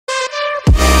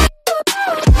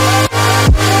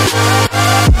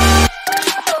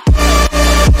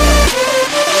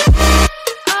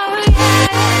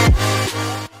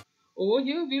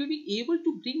be able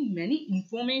to bring many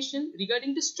information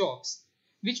regarding the stocks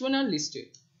which one are listed.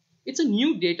 It's a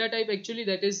new data type actually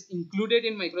that is included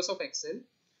in Microsoft Excel.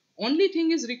 Only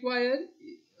thing is required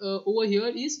over here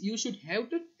is you should have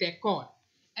the TACOR.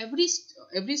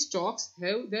 Every stocks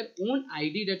have their own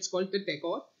ID that's called the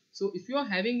TACOR. So if you are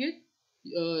having it,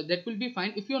 that will be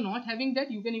fine. If you are not having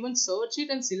that, you can even search it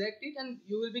and select it, and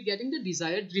you will be getting the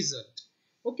desired result.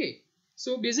 Okay.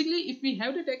 So basically, if we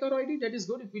have the TACOR ID, that is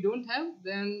good. If we don't have,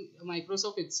 then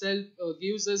Microsoft itself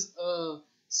gives us a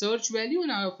search value,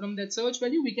 and from that search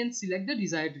value, we can select the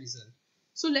desired result.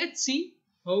 So let's see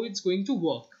how it's going to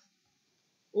work.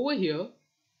 Over here,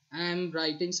 I am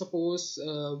writing suppose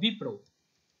Wipro.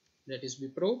 That is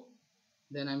Wipro.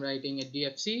 Then I'm writing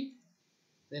HDFC.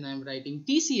 Then I'm writing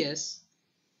TCS.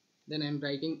 Then I'm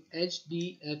writing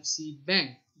HDFC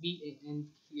Bank,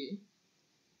 BANK.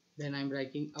 Then I'm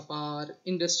writing Apar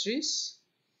Industries.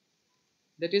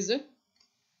 That is the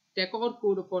TACOR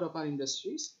code for Apar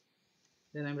Industries.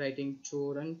 Then I'm writing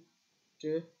Torrent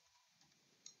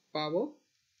Power.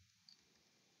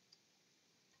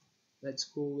 Let's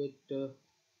go with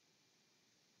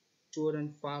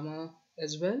Torrent Pharma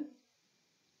as well.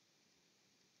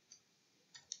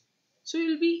 So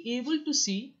you'll be able to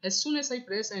see as soon as I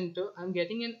press enter, I'm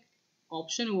getting an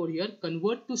option over here,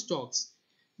 convert to stocks.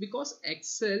 Because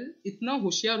Excel इतना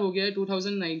होशियार हो गया है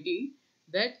 2019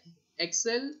 that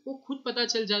Excel को खुद पता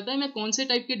चल जाता है मैं कौन से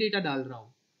टाइप के डेटा डाल रहा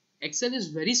हूँ. Excel is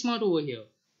very smart over here.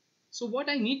 So what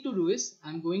I need to do is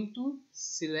I'm going to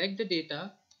select the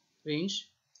data range.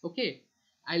 Okay,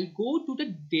 I'll go to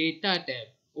the data tab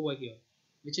over here,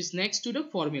 which is next to the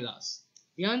formulas.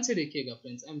 ध्यान से देखिएगा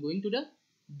friends. I'm going to the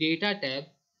data tab,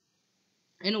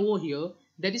 and over here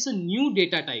there is a new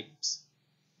data types.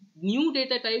 New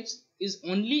data types is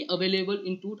only available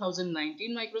in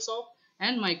 2019 Microsoft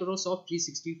and Microsoft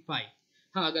 365.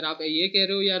 हाँ, अगर आप ये कह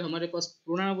रहे हो यार हमारे पास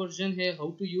पुराना वर्जन है,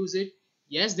 how to use it?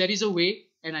 Yes, there is a way,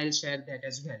 and I'll share that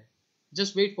as well.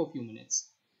 Just wait for a few minutes.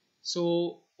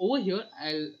 So over here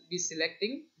I'll be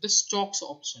selecting the stocks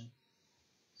option.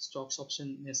 Stocks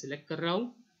option मैं select कर रहा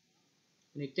हूँ,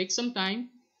 and it takes some time,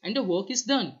 and the work is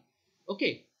done.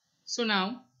 Okay, so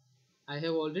now I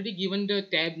have already given the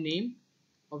tab name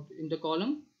in the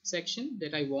column section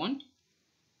that I want.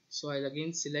 So I'll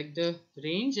again select the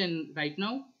range, and right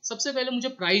now सबसे पहले मुझे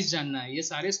price जानना है. ये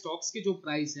सारे stocks के जो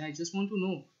price है, I just want to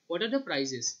know what are the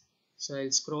prices. So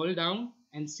I'll scroll down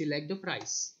and select the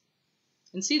price,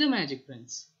 and see the magic,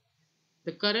 friends.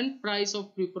 The current price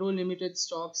of Wipro Limited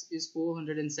stocks is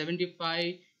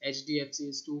 475, HDFC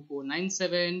is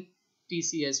 2497,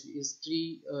 TCS is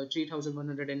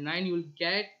 3109. You will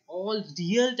get all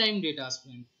real-time data,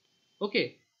 friend. Okay,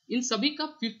 इन सभी का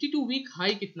 52 week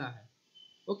high कितना है?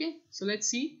 Okay, so let's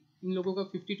see इन लोगों का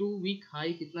 52 week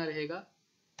high कितना रहेगा?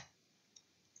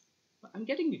 I'm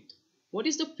getting it. What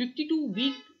is the 52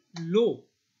 week low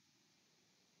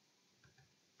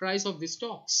price of the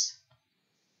stocks?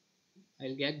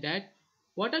 I'll get that.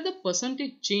 What are the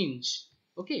percentage change?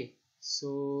 Okay,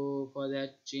 so for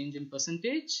that change in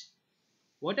percentage,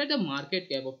 what are the market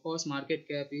cap? Of course, market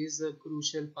cap is a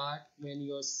crucial part when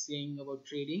you are saying about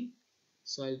trading.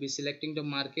 So I'll be selecting the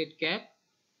market cap.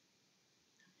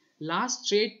 Last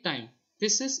trade time.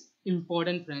 This is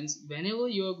important, friends. Whenever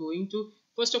you are going to,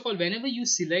 first of all, whenever you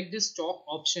select this stock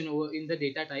option over in the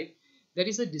data type, there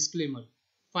is a disclaimer.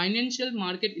 Financial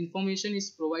market information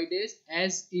is provided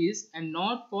as is and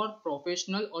not for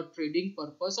professional or trading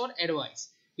purpose or advice,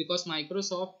 because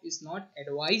Microsoft is not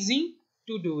advising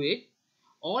to do it.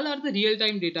 All are the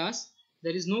real-time data.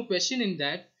 There is no question in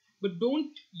that, but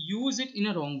don't use it in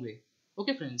a wrong way.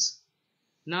 Okay, friends.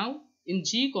 Now in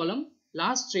G column,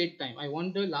 last trade time. I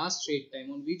want the last trade time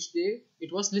on which day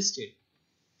it was listed.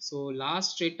 So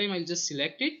last trade time, I'll just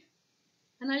select it,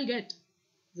 and I'll get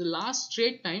the last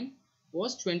trade time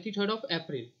was 23rd of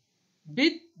April.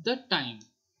 With the time,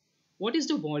 what is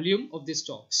the volume of the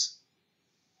stocks?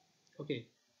 Okay,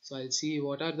 so I'll see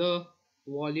what are the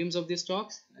volumes of the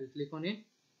stocks. I'll click on it.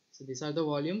 So these are the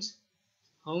volumes.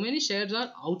 How many shares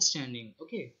are outstanding?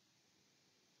 Okay,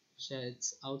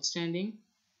 shares outstanding,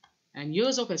 and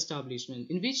years of establishment.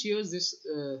 In which years this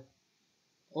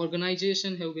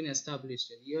organization have been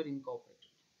established? Year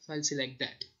incorporated. So I'll select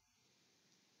that.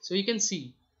 So you can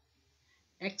see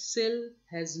Excel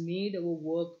has made our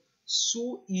work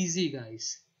so easy,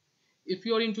 guys. If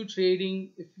you are into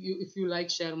trading, if you like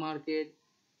share market,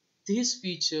 this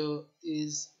feature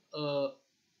is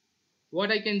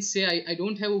what I can say. I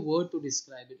don't have a word to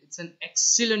describe it. It's an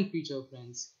excellent feature,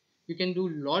 friends. You can do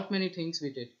many things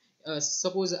with it.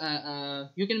 Suppose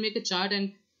you can make a chart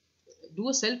and do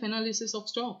a self-analysis of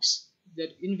stocks,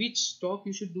 that in which stock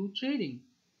you should do trading.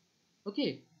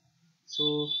 Okay,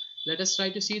 so let us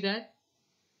try to see that.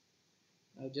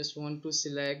 I just want to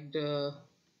select the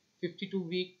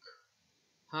 52-week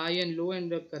high and low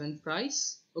and the current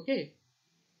price. Okay,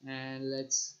 and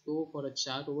let's go for a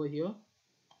chart over here.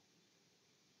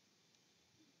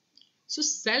 So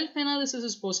self analysis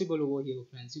is possible over here,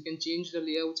 friends. You can change the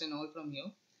layouts and all from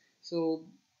here. So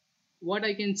what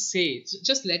I can say,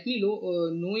 just let me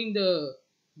know in the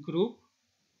group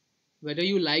whether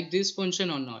you like this function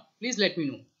or not. Please let me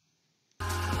know.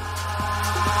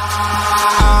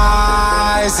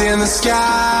 Eyes in the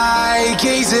sky,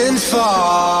 gazing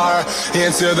far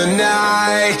into the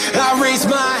night. I raise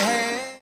my hand.